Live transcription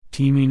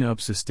teaming up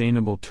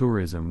sustainable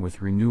tourism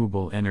with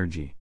renewable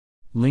energy.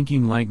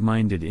 Linking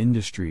like-minded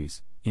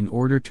industries, in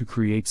order to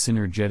create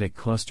synergetic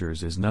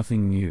clusters is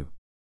nothing new.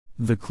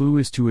 The clue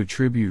is to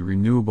attribute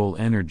renewable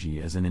energy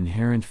as an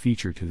inherent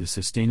feature to the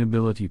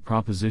sustainability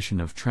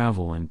proposition of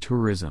travel and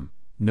tourism,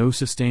 no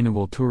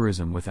sustainable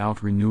tourism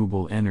without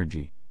renewable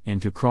energy,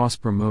 and to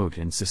cross-promote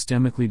and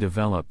systemically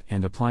develop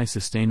and apply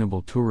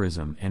sustainable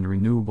tourism and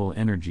renewable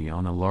energy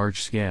on a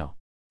large scale.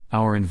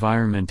 Our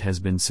environment has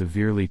been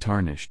severely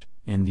tarnished,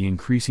 and the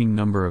increasing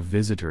number of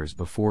visitors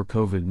before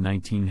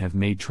COVID-19 have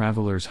made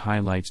travelers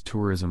highlight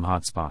tourism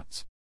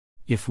hotspots.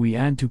 If we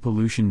add to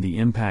pollution the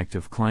impact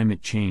of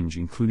climate change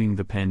including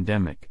the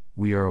pandemic,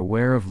 we are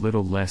aware of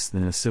little less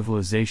than a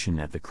civilization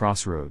at the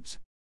crossroads.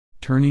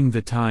 Turning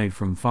the tide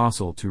from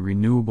fossil to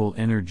renewable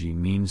energy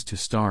means to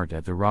start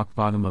at the rock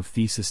bottom of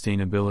the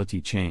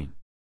sustainability chain.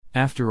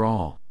 After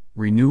all,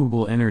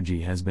 renewable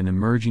energy has been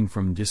emerging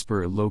from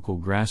disparate local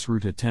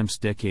grassroots attempts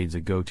decades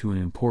ago to an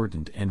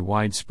important and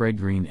widespread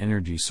green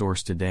energy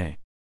source today.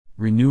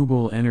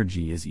 Renewable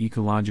energy is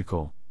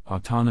ecological,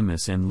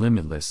 autonomous and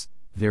limitless.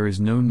 There is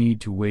no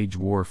need to wage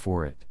war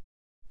for it.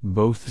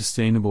 Both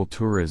sustainable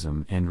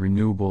tourism and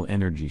renewable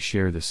energy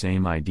share the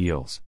same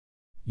ideals.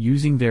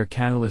 Using their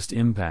catalyst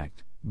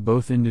impact,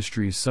 both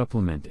industries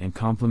supplement and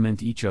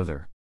complement each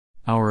other.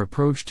 Our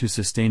approach to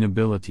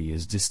sustainability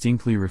is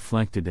distinctly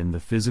reflected in the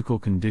physical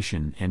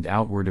condition and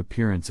outward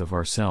appearance of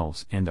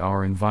ourselves and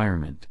our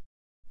environment.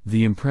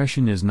 The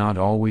impression is not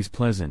always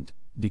pleasant: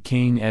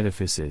 decaying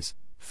edifices,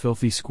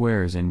 filthy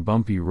squares and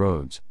bumpy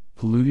roads,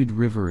 polluted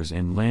rivers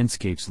and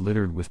landscapes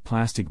littered with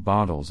plastic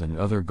bottles and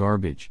other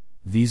garbage.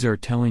 These are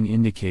telling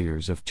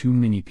indicators of too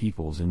many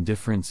people's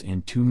indifference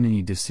and too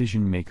many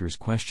decision-makers'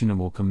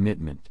 questionable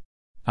commitment.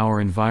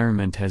 Our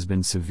environment has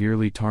been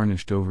severely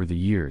tarnished over the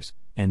years,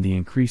 and the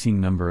increasing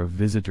number of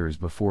visitors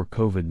before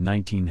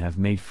COVID-19 have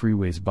made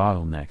freeways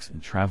bottlenecks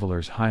and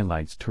travelers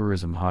highlights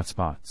tourism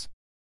hotspots.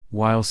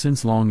 While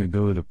since long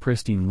ago the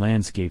pristine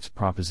landscapes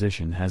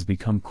proposition has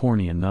become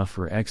corny enough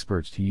for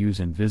experts to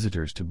use and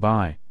visitors to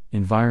buy,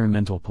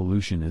 environmental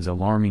pollution is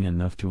alarming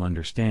enough to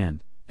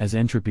understand, as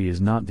entropy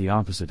is not the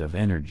opposite of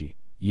energy,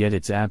 yet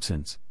its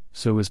absence,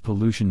 so is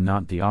pollution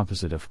not the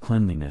opposite of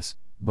cleanliness,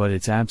 but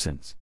its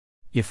absence.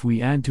 If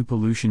we add to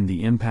pollution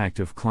the impact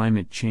of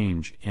climate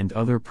change and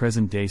other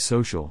present-day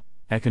social,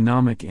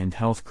 economic and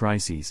health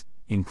crises,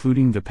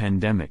 including the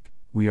pandemic,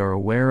 we are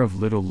aware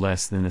of little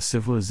less than a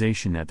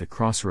civilization at the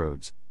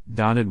crossroads,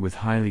 dotted with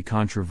highly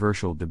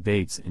controversial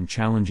debates and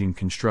challenging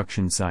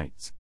construction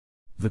sites.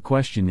 The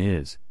question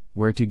is,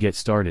 where to get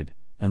started,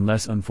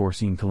 unless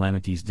unforeseen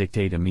calamities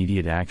dictate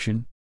immediate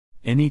action?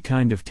 Any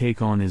kind of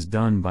take-on is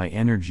done by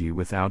energy.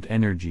 Without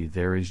energy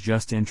there is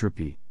just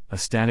entropy, a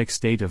static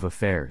state of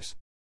affairs.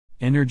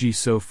 Energy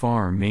so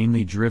far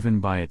mainly driven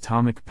by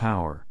atomic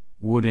power,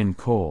 wood and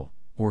coal,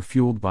 or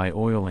fueled by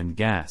oil and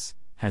gas,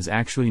 has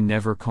actually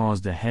never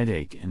caused a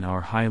headache in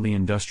our highly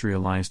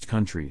industrialized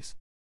countries.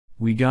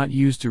 We got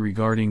used to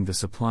regarding the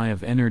supply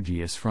of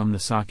energy as from the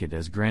socket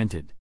as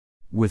granted.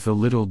 With a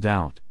little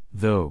doubt,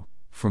 though,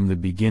 from the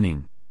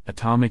beginning,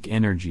 atomic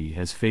energy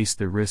has faced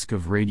the risk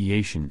of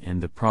radiation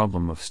and the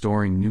problem of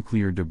storing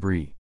nuclear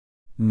debris.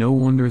 No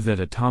wonder that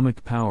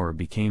atomic power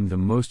became the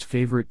most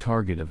favorite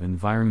target of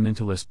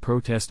environmentalist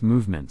protest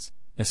movements,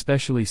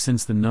 especially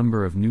since the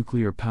number of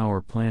nuclear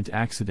power plant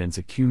accidents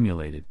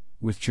accumulated,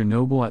 with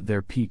Chernobyl at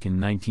their peak in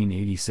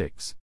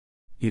 1986.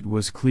 It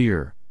was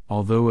clear,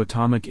 although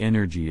atomic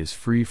energy is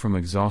free from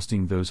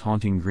exhausting those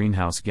haunting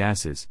greenhouse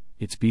gases,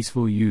 its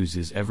peaceful use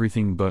is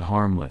everything but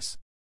harmless.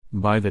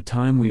 By the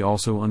time we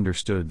also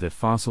understood that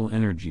fossil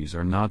energies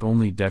are not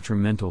only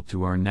detrimental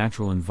to our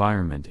natural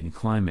environment and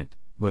climate,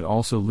 but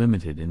also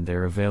limited in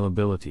their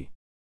availability,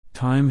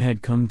 time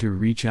had come to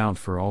reach out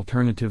for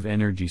alternative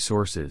energy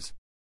sources.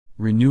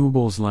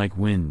 Renewables like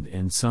wind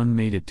and sun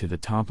made it to the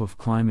top of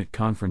climate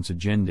conference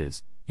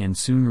agendas, and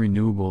soon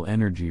renewable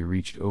energy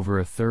reached over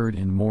a third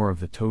and more of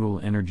the total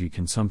energy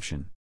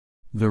consumption.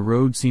 The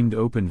road seemed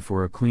open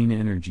for a clean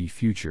energy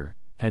future,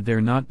 had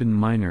there not been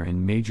minor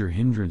and major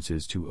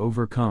hindrances to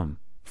overcome,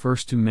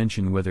 first to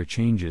mention weather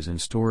changes and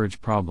storage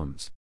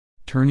problems.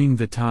 Turning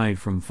the tide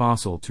from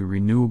fossil to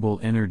renewable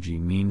energy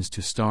means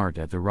to start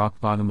at the rock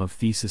bottom of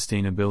the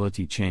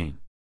sustainability chain.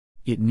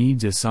 It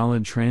needs a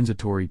solid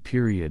transitory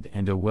period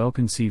and a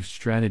well-conceived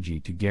strategy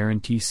to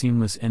guarantee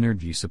seamless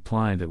energy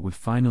supply that would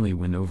finally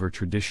win over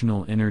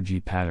traditional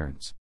energy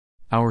patterns.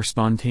 Our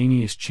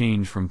spontaneous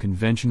change from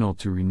conventional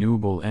to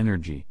renewable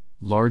energy,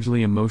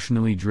 largely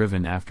emotionally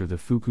driven after the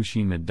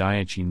Fukushima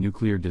Daiichi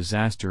nuclear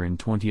disaster in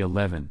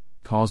 2011,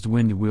 caused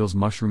wind wheels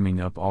mushrooming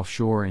up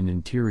offshore and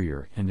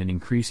interior and an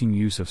increasing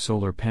use of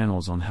solar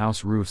panels on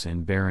house roofs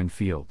and barren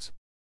fields.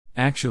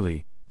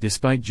 Actually,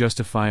 despite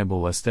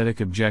justifiable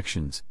aesthetic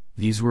objections,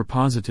 these were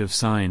positive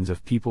signs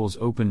of people's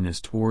openness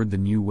toward the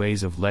new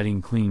ways of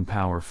letting clean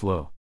power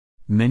flow.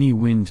 Many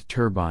wind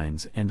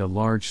turbines and a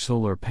large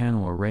solar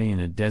panel array in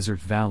a desert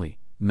valley,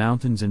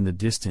 mountains in the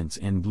distance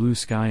and blue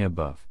sky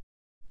above.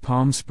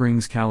 Palm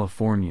Springs,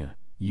 California,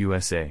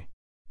 USA.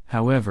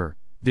 However,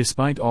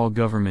 Despite all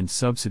government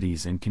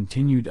subsidies and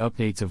continued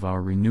updates of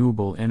our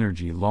renewable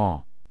energy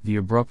law, the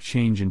abrupt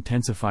change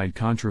intensified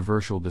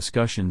controversial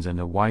discussions and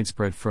a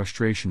widespread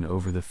frustration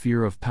over the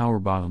fear of power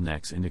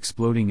bottlenecks and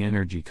exploding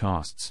energy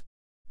costs.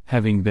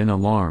 Having been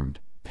alarmed,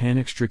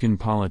 panic-stricken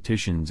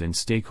politicians and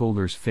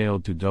stakeholders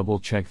failed to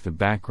double-check the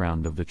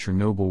background of the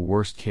Chernobyl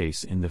worst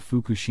case and the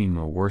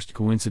Fukushima worst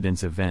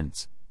coincidence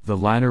events. The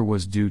latter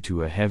was due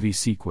to a heavy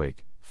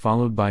seaquake,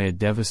 followed by a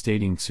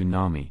devastating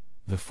tsunami,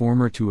 the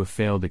former to a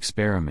failed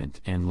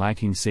experiment and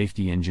lacking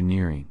safety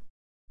engineering.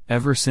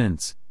 Ever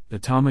since,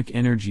 atomic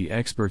energy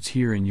experts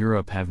here in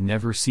Europe have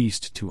never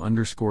ceased to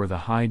underscore the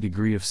high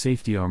degree of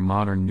safety our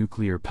modern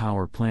nuclear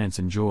power plants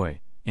enjoy,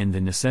 and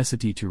the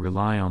necessity to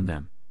rely on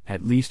them,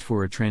 at least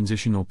for a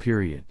transitional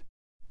period.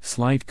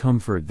 Slight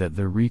comfort that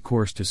the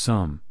recourse to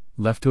some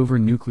leftover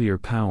nuclear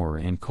power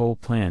and coal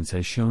plants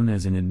has shown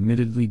as an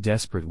admittedly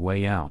desperate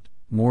way out,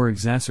 more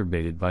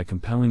exacerbated by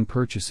compelling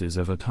purchases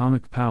of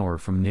atomic power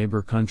from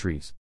neighbor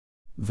countries.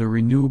 The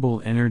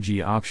renewable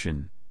energy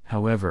option,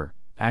 however,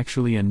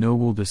 actually a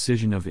noble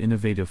decision of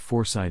innovative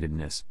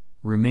foresightedness,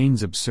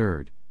 remains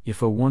absurd,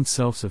 if a once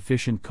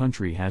self-sufficient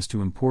country has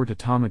to import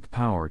atomic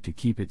power to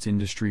keep its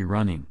industry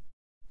running.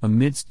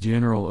 Amidst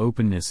general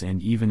openness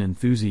and even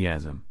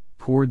enthusiasm,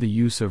 toward the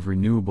use of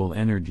renewable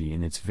energy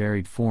in its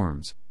varied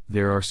forms,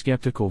 there are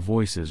skeptical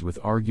voices with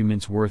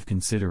arguments worth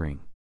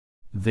considering.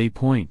 They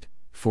point,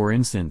 for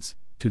instance,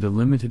 to the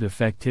limited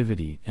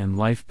effectivity and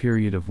life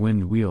period of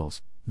wind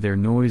wheels, their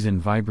noise and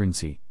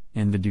vibrancy,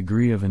 and the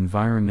degree of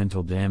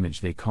environmental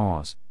damage they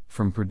cause,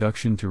 from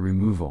production to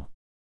removal.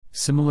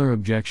 Similar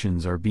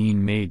objections are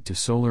being made to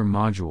solar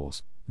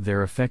modules.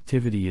 Their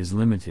effectivity is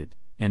limited,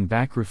 and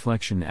back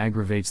reflection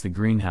aggravates the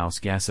greenhouse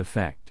gas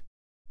effect.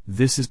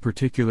 This is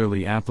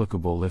particularly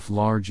applicable if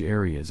large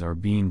areas are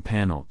being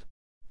paneled.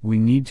 We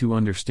need to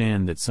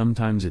understand that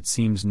sometimes it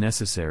seems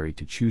necessary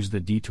to choose the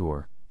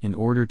detour, in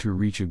order to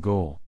reach a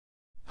goal.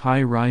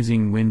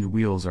 High-rising wind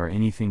wheels are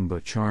anything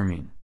but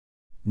charming.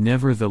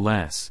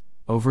 Nevertheless,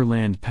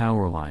 overland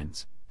power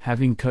lines,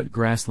 having cut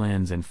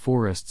grasslands and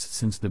forests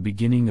since the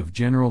beginning of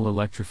general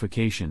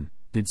electrification,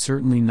 did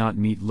certainly not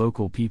meet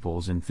local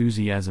people's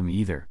enthusiasm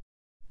either.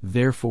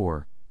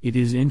 Therefore, it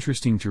is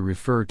interesting to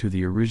refer to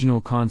the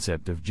original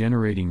concept of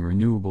generating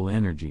renewable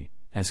energy,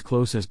 as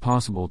close as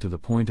possible to the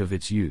point of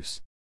its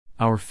use.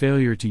 Our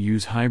failure to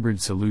use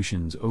hybrid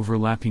solutions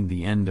overlapping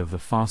the end of the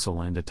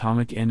fossil and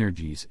atomic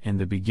energies and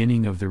the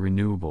beginning of the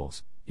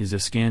renewables, is a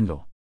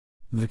scandal.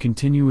 The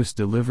continuous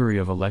delivery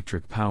of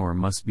electric power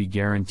must be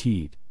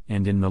guaranteed,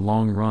 and in the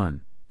long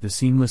run, the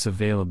seamless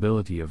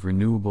availability of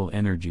renewable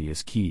energy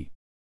is key.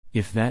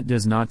 If that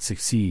does not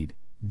succeed,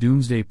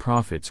 doomsday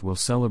prophets will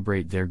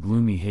celebrate their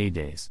gloomy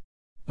heydays.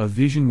 A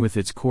vision with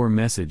its core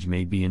message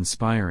may be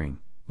inspiring,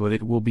 but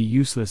it will be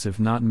useless if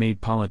not made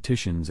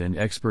politicians and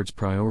experts'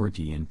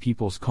 priority and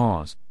people's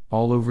cause.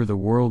 All over the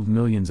world,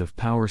 millions of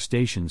power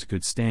stations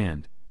could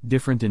stand,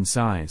 different in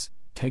size,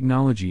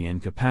 technology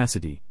and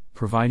capacity,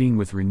 providing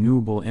with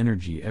renewable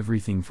energy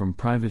everything from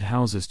private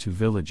houses to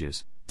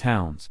villages,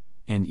 towns,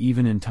 and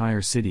even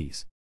entire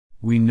cities.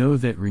 We know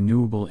that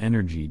renewable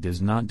energy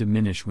does not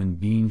diminish when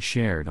being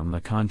shared. On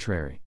the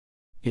contrary,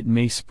 it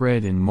may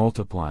spread and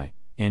multiply,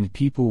 and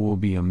people will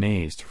be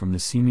amazed from the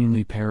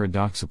seemingly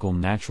paradoxical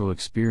natural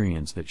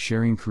experience that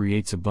sharing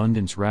creates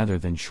abundance rather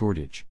than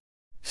shortage.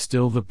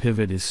 Still, the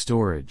pivot is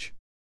storage.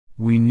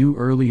 We knew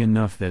early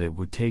enough that it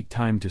would take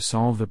time to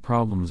solve the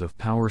problems of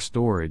power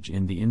storage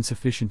and the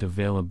insufficient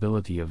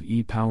availability of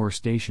e-power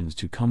stations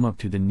to come up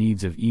to the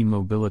needs of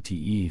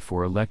e-mobility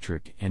for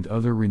electric and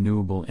other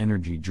renewable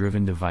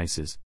energy-driven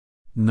devices.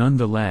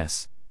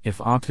 Nonetheless, if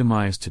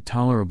optimized to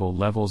tolerable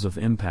levels of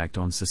impact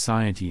on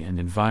society and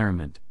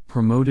environment,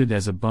 promoted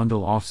as a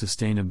bundle of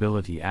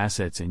sustainability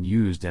assets and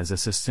used as a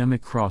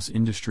systemic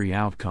cross-industry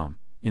outcome,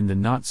 in the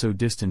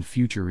not-so-distant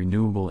future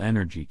renewable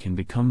energy can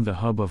become the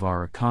hub of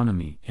our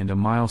economy and a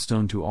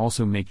milestone to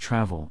also make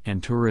travel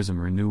and tourism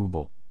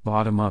renewable,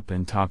 bottom-up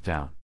and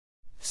top-down.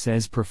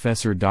 Says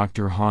Professor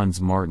Dr.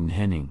 Hans-Martin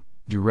Henning,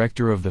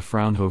 director of the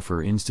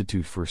Fraunhofer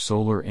Institute for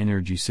Solar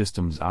Energy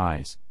Systems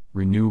 (ICE).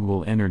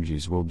 Renewable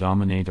energies will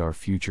dominate our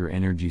future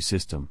energy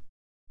system.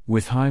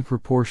 With high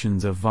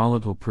proportions of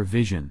volatile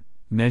provision,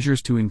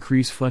 measures to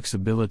increase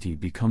flexibility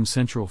become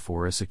central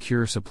for a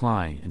secure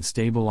supply and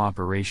stable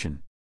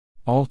operation.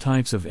 All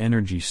types of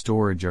energy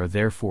storage are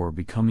therefore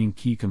becoming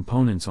key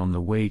components on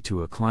the way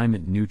to a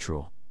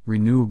climate-neutral,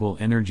 renewable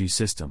energy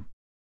system.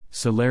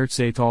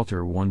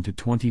 Solarzeitalter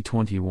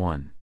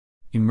 1-2021.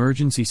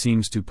 Emergency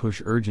seems to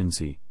push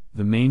urgency.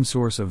 The main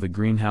source of the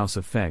greenhouse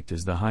effect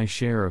is the high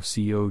share of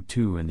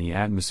CO2 in the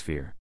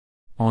atmosphere.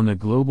 On a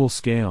global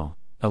scale,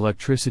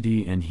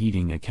 electricity and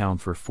heating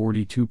account for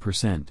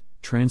 42%,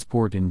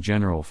 transport in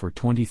general for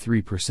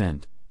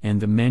 23%, and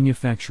the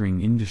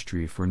manufacturing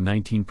industry for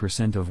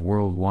 19% of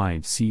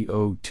worldwide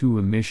CO2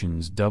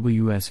 emissions.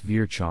 W.S.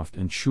 Virchow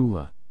and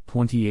Schule,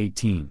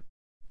 2018.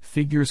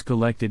 Figures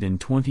collected in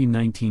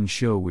 2019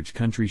 show which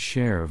countries'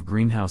 share of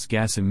greenhouse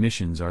gas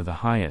emissions are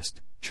the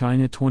highest: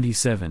 China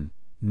 27,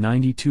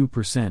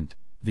 92%,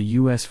 the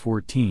US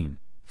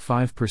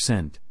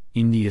 14.5%,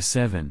 India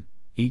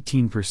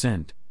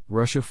 7.18%,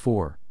 Russia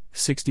 4.61%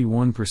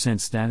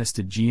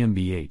 Statista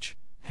GmbH,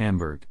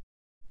 Hamburg.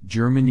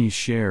 Germany's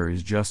share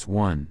is just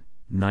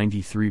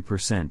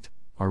 1.93%.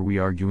 Are we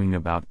arguing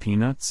about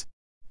peanuts?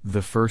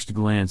 The first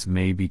glance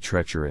may be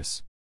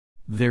treacherous.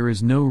 There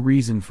is no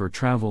reason for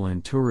travel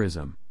and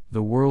tourism,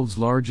 the world's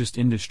largest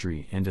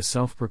industry and a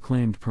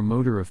self-proclaimed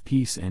promoter of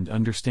peace and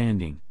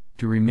understanding,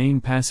 to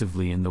remain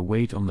passively in the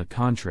wait. On the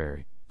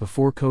contrary,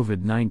 before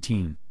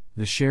COVID-19,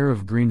 the share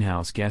of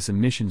greenhouse gas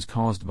emissions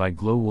caused by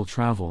global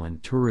travel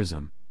and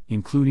tourism,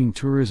 including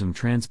tourism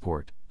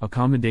transport,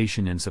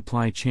 accommodation and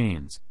supply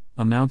chains,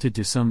 amounted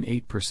to some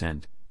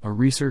 8%, a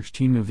research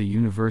team of the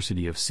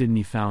University of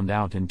Sydney found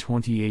out in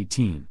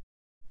 2018.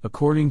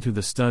 According to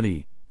the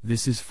study,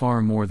 this is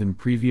far more than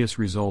previous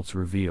results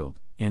revealed,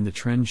 and the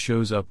trend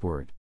shows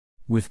upward.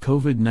 With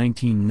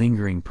COVID-19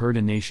 lingering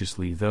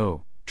pertinaciously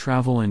though,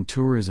 travel and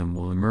tourism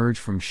will emerge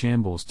from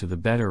shambles to the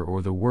better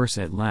or the worse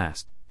at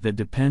last. That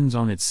depends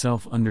on its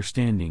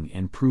self-understanding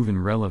and proven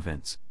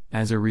relevance,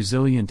 as a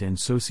resilient and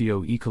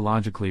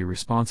socio-ecologically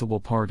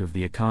responsible part of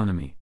the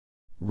economy.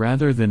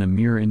 Rather than a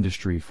mere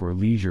industry for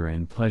leisure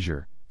and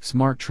pleasure,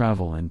 smart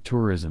travel and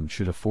tourism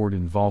should afford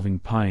involving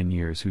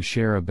pioneers who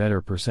share a better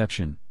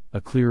perception,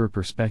 a clearer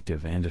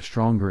perspective and a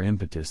stronger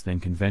impetus than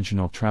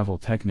conventional travel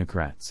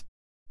technocrats.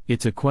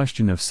 It's a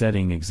question of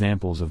setting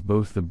examples of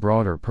both the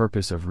broader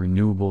purpose of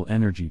renewable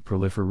energy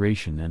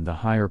proliferation and the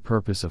higher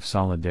purpose of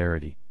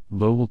solidarity.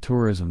 Global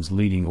tourism's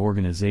leading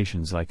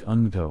organizations like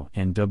UNCTAD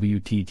and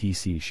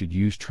WTTC should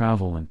use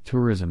travel and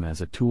tourism as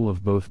a tool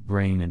of both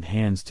brain and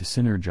hands to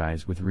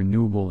synergize with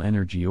renewable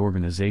energy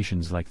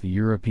organizations like the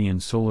European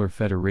Solar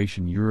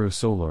Federation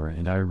Eurosolar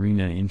and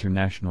IRENA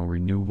International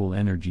Renewable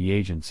Energy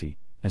Agency,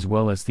 as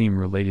well as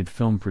theme-related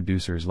film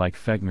producers like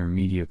Fechner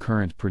Media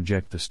Current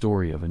project the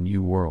story of a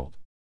new world.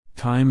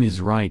 Time is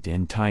right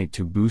and tight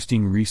to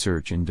boosting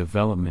research and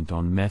development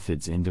on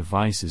methods and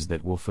devices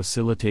that will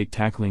facilitate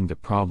tackling the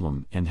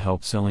problem and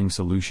help selling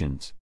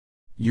solutions.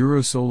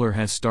 Eurosolar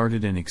has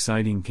started an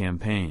exciting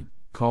campaign,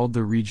 called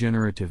the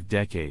Regenerative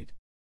Decade.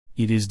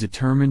 It is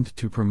determined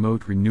to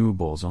promote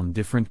renewables on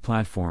different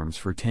platforms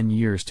for 10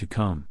 years to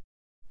come.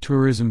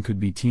 Tourism could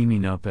be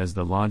teaming up as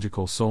the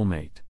logical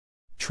soulmate.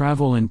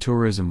 Travel and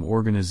tourism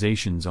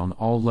organizations on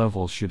all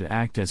levels should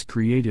act as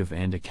creative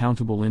and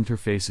accountable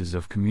interfaces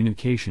of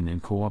communication in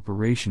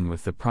cooperation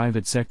with the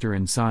private sector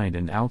inside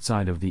and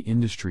outside of the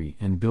industry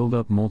and build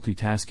up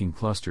multitasking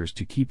clusters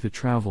to keep the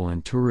travel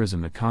and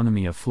tourism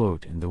economy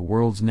afloat and the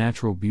world's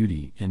natural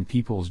beauty and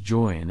people's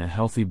joy in a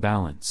healthy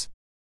balance.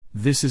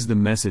 This is the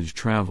message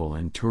travel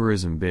and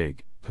tourism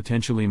big,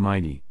 potentially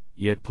mighty,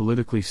 yet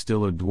politically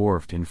still a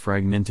dwarfed and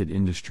fragmented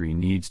industry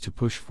needs to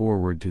push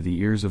forward to the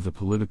ears of the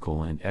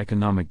political and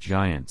economic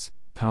giants,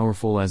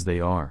 powerful as they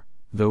are,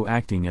 though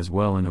acting as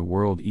well in a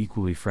world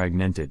equally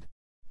fragmented.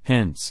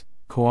 Hence,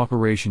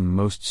 cooperation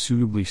most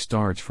suitably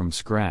starts from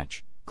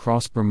scratch.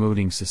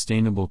 Cross-promoting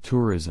sustainable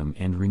tourism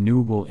and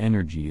renewable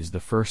energy is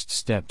the first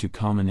step to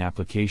common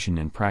application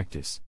and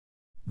practice.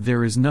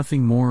 There is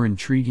nothing more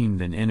intriguing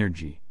than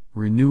energy,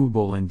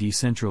 renewable and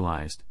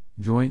decentralized,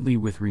 jointly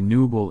with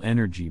renewable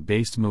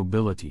energy-based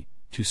mobility,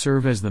 to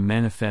serve as the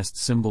manifest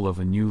symbol of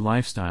a new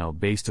lifestyle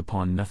based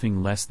upon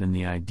nothing less than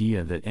the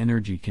idea that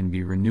energy can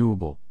be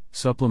renewable,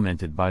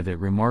 supplemented by the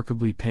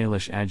remarkably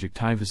palish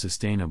adjective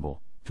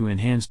sustainable, to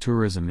enhance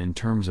tourism in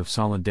terms of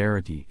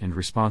solidarity and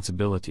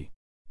responsibility.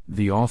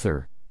 The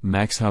author,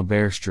 Max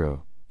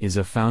Haberstroh, is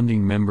a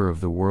founding member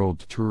of the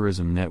World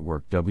Tourism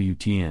Network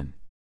WTN.